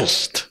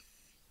 Rest.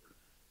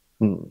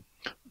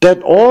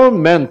 That all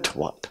meant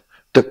what?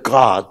 The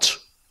God's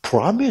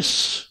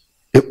promise.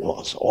 It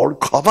was all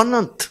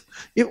covenant.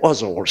 It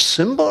was all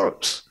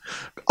symbols.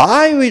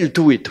 I will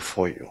do it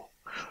for you.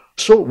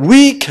 So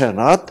we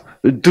cannot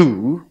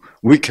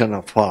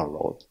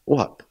follow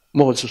what?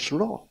 Moses'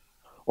 law.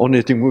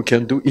 Only thing we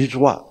can do is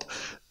what?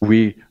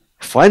 We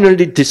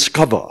finally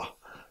discover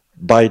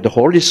by the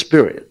Holy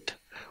Spirit,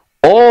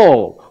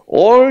 all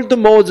the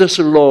Moses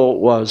law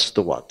was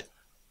the what?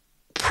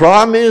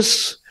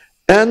 Promise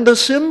and the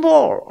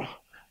symbol.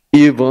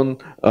 Even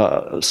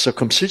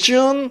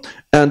circumcision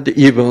and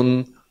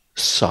even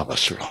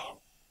Sabbath law.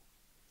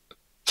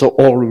 So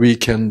all we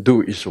can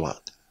do is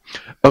what?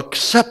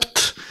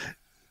 Accept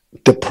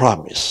the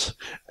promise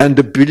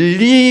and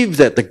believe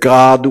that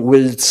God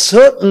will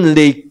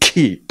certainly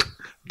keep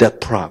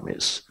that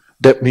promise.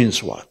 That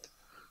means what?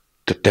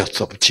 The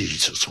death of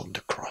Jesus on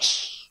the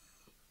cross.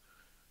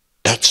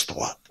 That's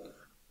what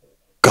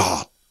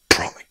God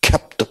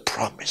kept the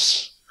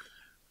promise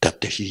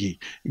that He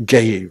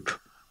gave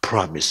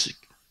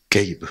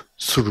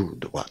through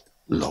the what?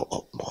 Law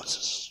of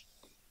Moses.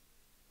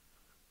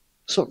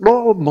 So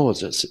law of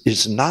Moses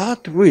is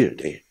not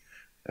really,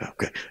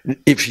 okay,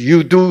 if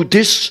you do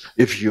this,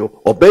 if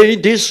you obey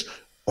this,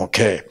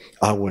 okay,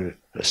 I will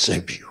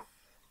save you.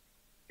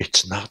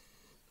 It's not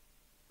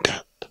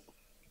that.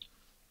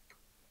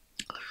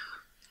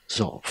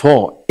 So,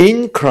 for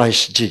in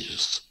Christ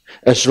Jesus,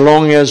 as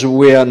long as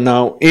we are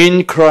now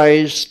in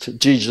Christ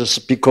Jesus,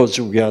 because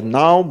we are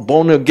now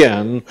born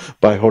again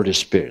by Holy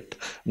Spirit,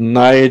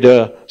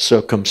 neither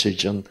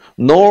circumcision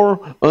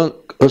nor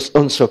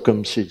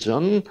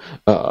uncircumcision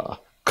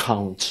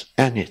counts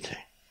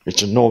anything.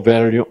 It's no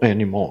value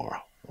anymore.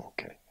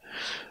 Okay.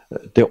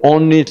 The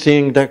only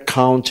thing that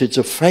counts is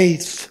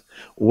faith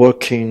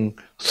working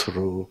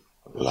through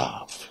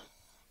love.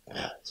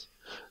 Yes.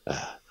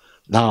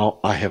 Now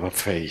I have a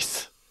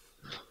faith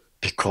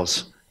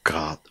because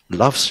God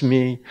loves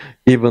me,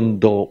 even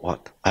though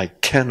what? I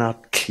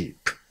cannot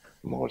keep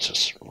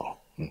Moses' law.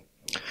 In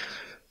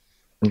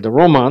the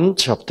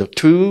Romans chapter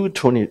 2,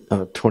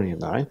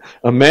 29,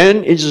 a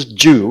man is a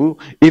Jew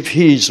if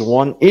he is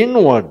one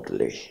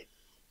inwardly.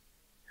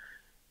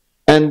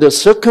 And the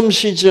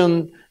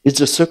circumcision is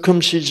a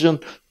circumcision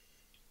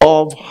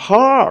of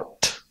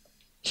heart.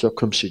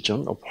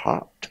 Circumcision of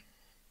heart.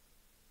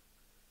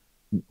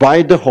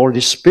 By the Holy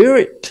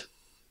Spirit.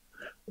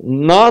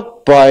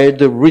 Not by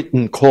the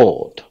written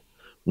code.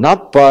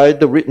 Not by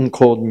the written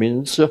code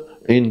means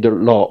in the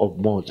law of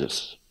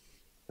Moses.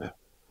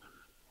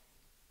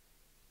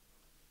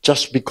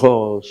 Just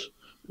because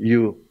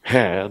you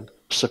had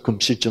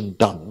circumcision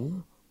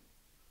done,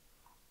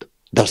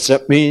 does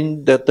that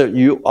mean that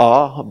you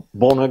are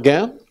born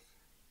again?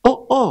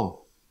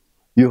 Oh,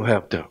 you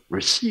have to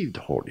receive the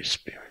Holy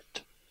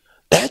Spirit.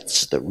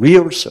 That's the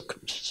real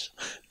circumcision.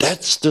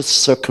 That's the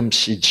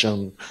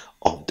circumcision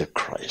of the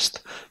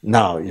Christ.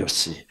 Now you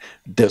see,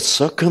 the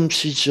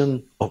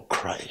circumcision of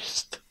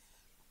Christ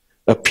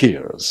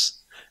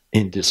appears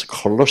in this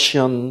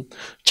Colossians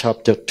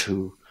chapter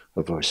 2,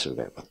 verse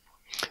 11.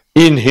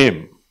 In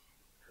Him,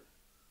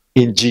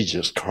 in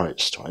Jesus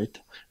Christ, right?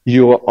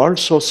 You are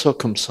also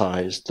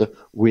circumcised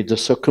with the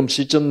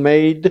circumcision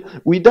made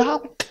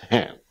without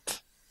hand.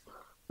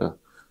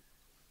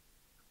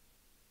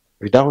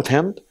 Without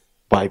hand,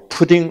 by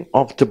putting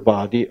off the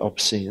body of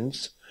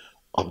sins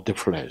of the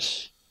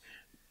flesh,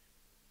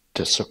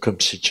 the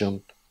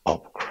circumcision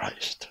of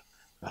Christ.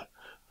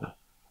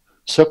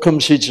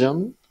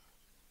 Circumcision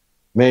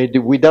made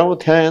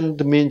without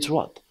hand means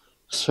what?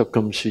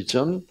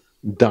 Circumcision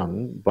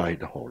done by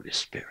the Holy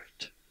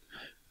Spirit.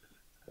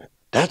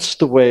 That's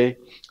the way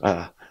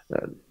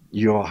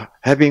you are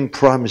having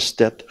promised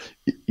that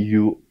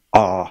you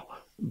are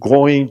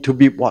going to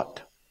be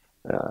what?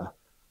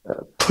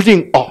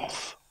 Putting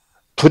off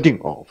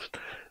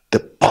the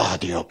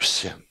body of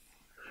sin.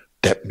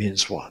 That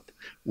means what?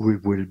 We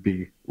will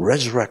be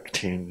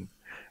resurrecting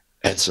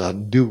as a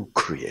new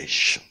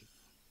creation,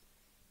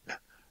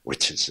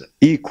 which is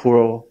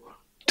equal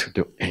to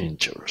the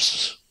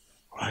angels,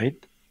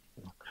 right?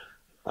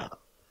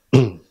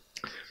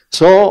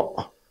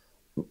 So,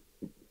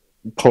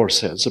 Paul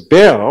says,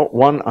 bear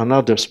one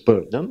another's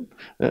burden.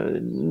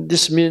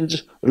 This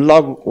means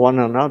love one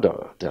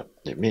another, that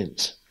it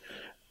means.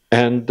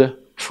 And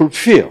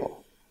fulfill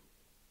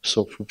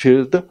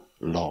the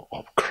law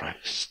of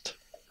Christ.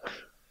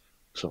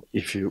 So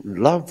if you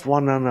love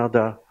one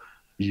another,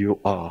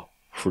 you are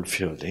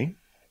fulfilling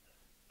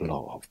the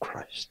law of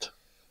Christ.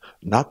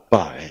 Not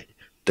by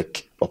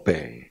the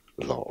obeying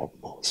law of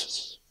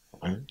Moses.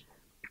 Right?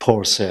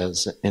 Paul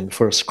says in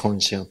 1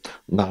 Corinthians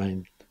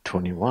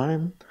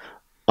 9:21,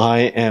 I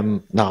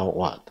am now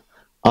what?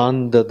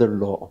 Under the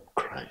law of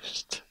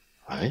Christ.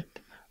 Right?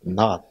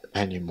 Not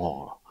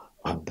anymore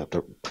under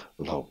the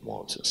law of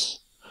Moses.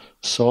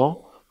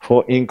 So,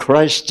 for in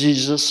Christ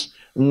Jesus,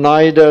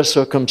 neither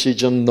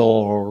circumcision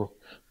nor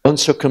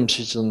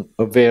uncircumcision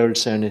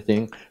avails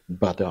anything,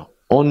 but the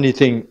only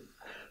thing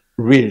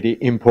really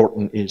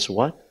important is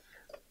what?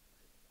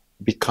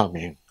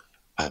 Becoming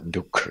a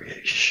new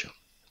creation.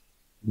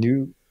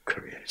 New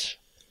creation.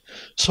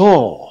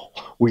 So,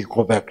 we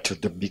go back to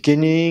the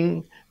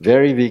beginning.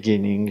 Very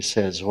beginning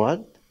says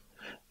what?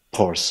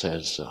 Paul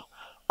says,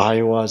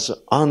 I was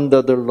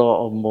under the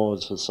law of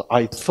Moses.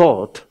 I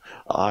thought,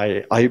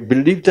 I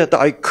believed that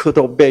I could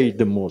obey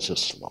the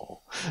Moses law.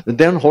 And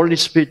then Holy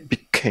Spirit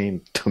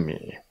became to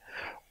me.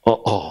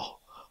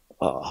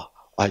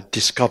 I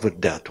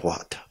discovered that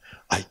what?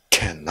 I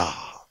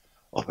cannot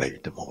obey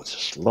the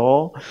Moses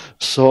law.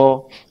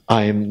 So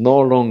I am no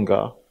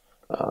longer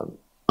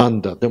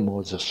under the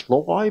Moses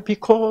law. Why?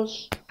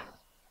 Because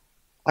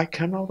I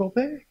cannot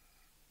obey.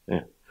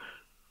 Yeah.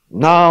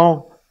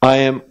 Now I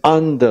am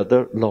under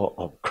the law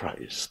of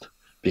Christ,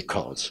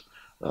 because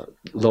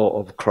law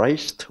of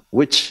Christ,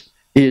 which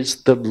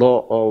is the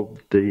law of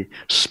the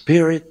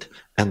Spirit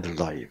and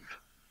life,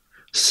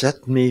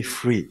 set me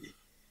free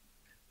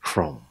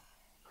from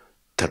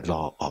the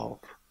law of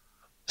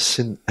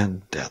sin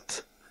and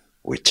death,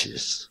 which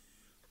is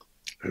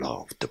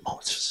law of the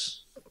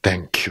Moses.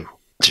 Thank you,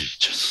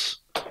 Jesus.